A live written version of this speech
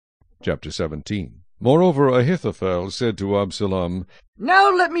Chapter 17. Moreover, Ahithophel said to Absalom,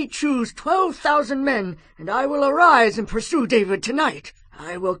 Now let me choose 12,000 men, and I will arise and pursue David tonight.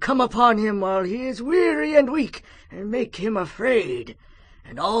 I will come upon him while he is weary and weak, and make him afraid.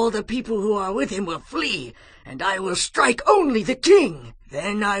 And all the people who are with him will flee, and I will strike only the king.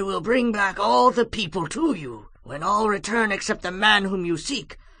 Then I will bring back all the people to you. When all return except the man whom you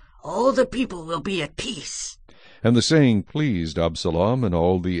seek, all the people will be at peace. And the saying pleased Absalom and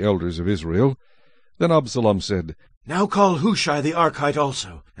all the elders of Israel. Then Absalom said, Now call Hushai the Archite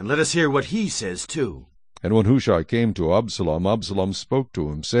also, and let us hear what he says too. And when Hushai came to Absalom, Absalom spoke to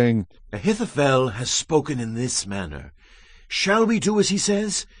him, saying, Ahithophel has spoken in this manner. Shall we do as he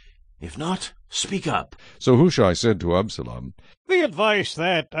says? If not, speak up. So Hushai said to Absalom, The advice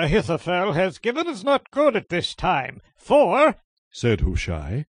that Ahithophel has given is not good at this time, for, said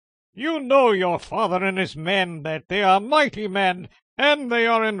Hushai, you know your father and his men, that they are mighty men, and they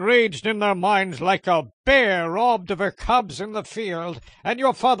are enraged in their minds like a bear robbed of her cubs in the field. And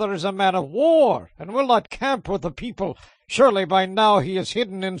your father is a man of war, and will not camp with the people. Surely by now he is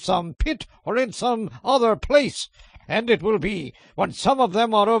hidden in some pit or in some other place. And it will be, when some of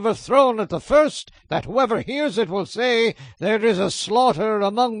them are overthrown at the first, that whoever hears it will say, There is a slaughter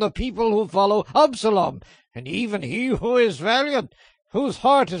among the people who follow Absalom. And even he who is valiant, whose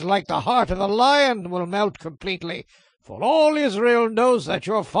heart is like the heart of a lion, will melt completely. For all Israel knows that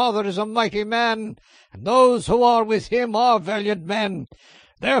your father is a mighty man, and those who are with him are valiant men.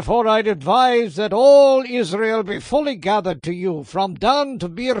 Therefore I'd advise that all Israel be fully gathered to you, from Dan to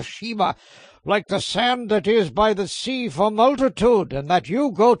Beersheba, like the sand that is by the sea for multitude, and that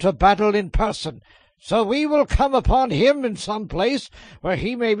you go to battle in person. So we will come upon him in some place where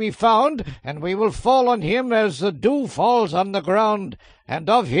he may be found, and we will fall on him as the dew falls on the ground. And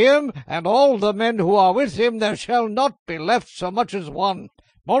of him and all the men who are with him there shall not be left so much as one.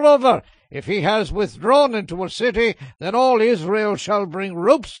 Moreover, if he has withdrawn into a city, then all Israel shall bring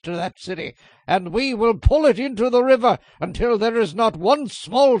ropes to that city, and we will pull it into the river until there is not one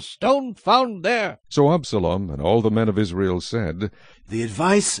small stone found there. So Absalom and all the men of Israel said, The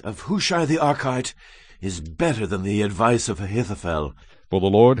advice of Hushai the Archite is better than the advice of Ahithophel. For the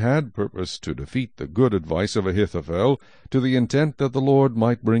Lord had purposed to defeat the good advice of Ahithophel, to the intent that the Lord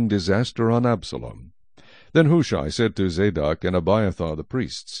might bring disaster on Absalom. Then Hushai said to Zadok and Abiathar the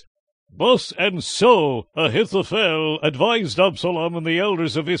priests, Thus and so Ahithophel advised Absalom and the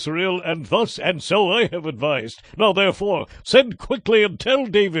elders of Israel, and thus and so I have advised. Now therefore send quickly and tell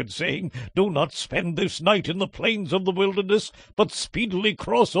David, saying, Do not spend this night in the plains of the wilderness, but speedily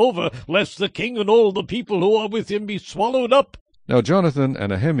cross over, lest the king and all the people who are with him be swallowed up. Now Jonathan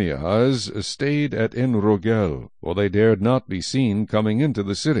and Ahimaaz stayed at En-Rogel, for they dared not be seen coming into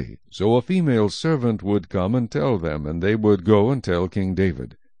the city. So a female servant would come and tell them, and they would go and tell King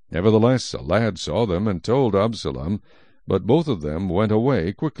David. Nevertheless a lad saw them and told Absalom, but both of them went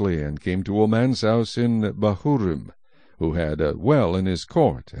away quickly and came to a man's house in Bahurim, who had a well in his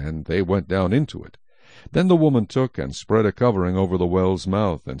court, and they went down into it. Then the woman took and spread a covering over the well's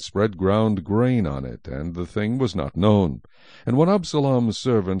mouth, and spread ground grain on it, and the thing was not known. And when Absalom's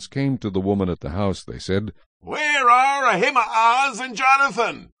servants came to the woman at the house, they said, Where are Ahimaaz and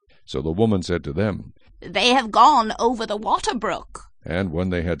Jonathan? So the woman said to them, They have gone over the water brook. And when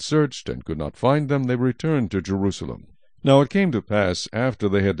they had searched and could not find them, they returned to Jerusalem. Now it came to pass, after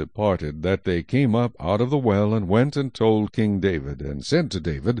they had departed, that they came up out of the well, and went and told King David, and said to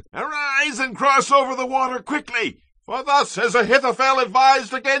David, Arise and cross over the water quickly, for thus has Ahithophel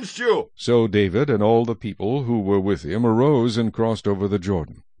advised against you. So David and all the people who were with him arose and crossed over the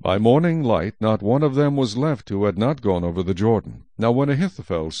Jordan. By morning light not one of them was left who had not gone over the Jordan. Now when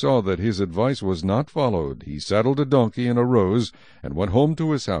Ahithophel saw that his advice was not followed, he saddled a donkey and arose, and went home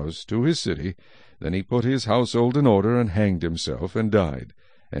to his house, to his city. Then he put his household in order, and hanged himself, and died.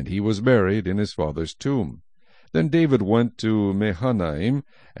 And he was buried in his father's tomb. Then David went to Mahanaim,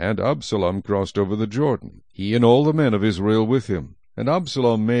 and Absalom crossed over the Jordan, he and all the men of Israel with him. And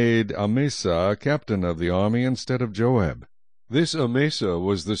Absalom made Amasa captain of the army instead of Joab. This Amasa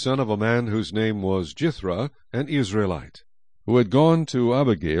was the son of a man whose name was Jithra, an Israelite, who had gone to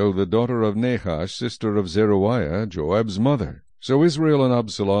Abigail, the daughter of Nahash, sister of Zeruiah, Joab's mother. So Israel and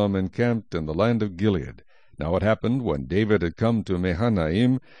Absalom encamped in the land of Gilead. Now it happened, when David had come to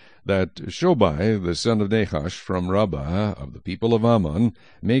Mahanaim, that Shobai, the son of Nahash, from Rabbah, of the people of Ammon,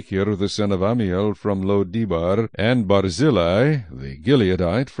 Machir, the son of Amiel, from Lo-debar, and Barzillai, the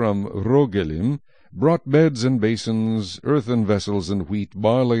Gileadite, from Rogelim, brought beds and basins, earthen vessels, and wheat,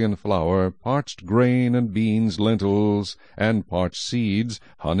 barley and flour, parched grain and beans, lentils, and parched seeds,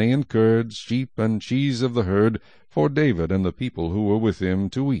 honey and curds, sheep and cheese of the herd, for David and the people who were with him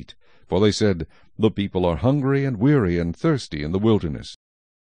to eat. For they said, The people are hungry and weary and thirsty in the wilderness.